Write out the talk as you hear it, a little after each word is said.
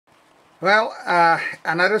Well,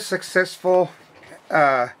 another successful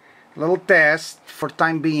little test for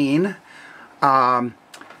time being. I'm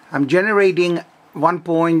generating 1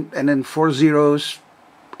 point and then 4 zeros.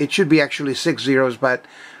 It should be actually 6 zeros, but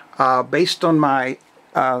based on my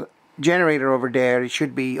generator over there, it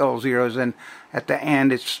should be all zeros, and at the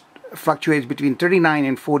end it fluctuates between 39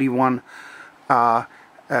 and 41 at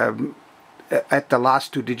the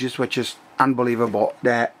last two digits, which is unbelievable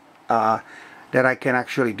that that I can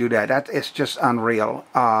actually do that. That is just unreal.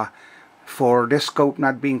 For this scope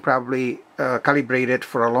not being probably calibrated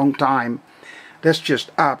for a long time, that's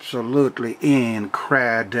just absolutely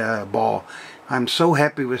incredible. I'm so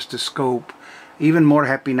happy with the scope, even more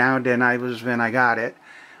happy now than I was when I got it.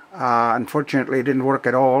 Unfortunately, it didn't work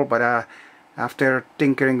at all, but after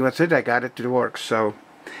tinkering with it, I got it to work. So,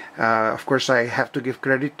 of course, I have to give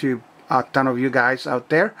credit to a ton of you guys out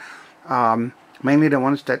there. Mainly the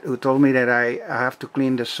ones who told me that I have to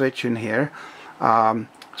clean the switch in here.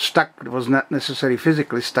 Stuck, it was not necessarily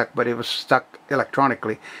physically stuck, but it was stuck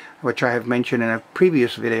electronically, which I have mentioned in a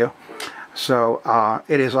previous video. So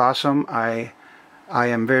it is awesome. I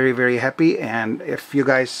am very, very happy, and if you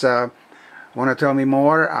guys want to tell me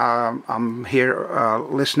more, I'm here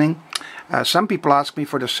listening. Some people ask me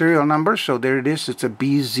for the serial number, so there it is. It's a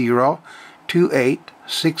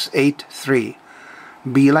B028683.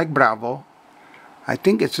 B like Bravo. I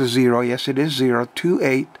think it's a 0. Yes, it is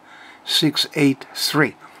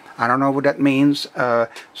 028683. I don't know what that means.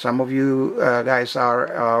 Some of you guys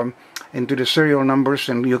are into the serial numbers,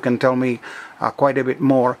 and you can tell me quite a bit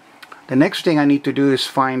more. The next thing I need to do is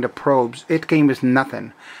find the probes. It came with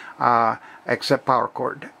nothing except power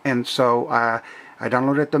cord, and so I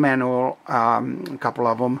downloaded the manual, a couple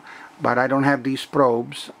of them, but I don't have these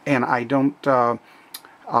probes, and I don't have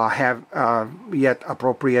yet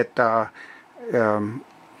appropriate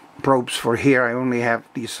probes for here. I only have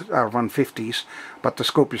these 150s, but the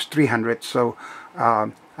scope is 300, so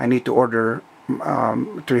I need to order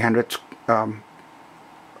 300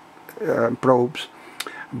 probes.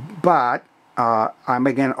 But I'm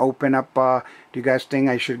again open up. Do you guys think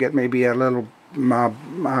I should get maybe a little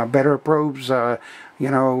better probes? You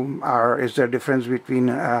know, is there a difference between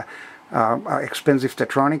expensive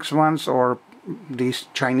TEKTRONIX ones or these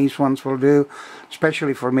Chinese ones will do?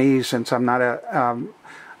 Especially for me, since I'm not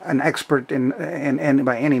an expert in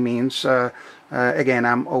by any means. Again,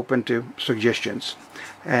 I'm open to suggestions,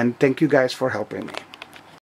 and thank you guys for helping me.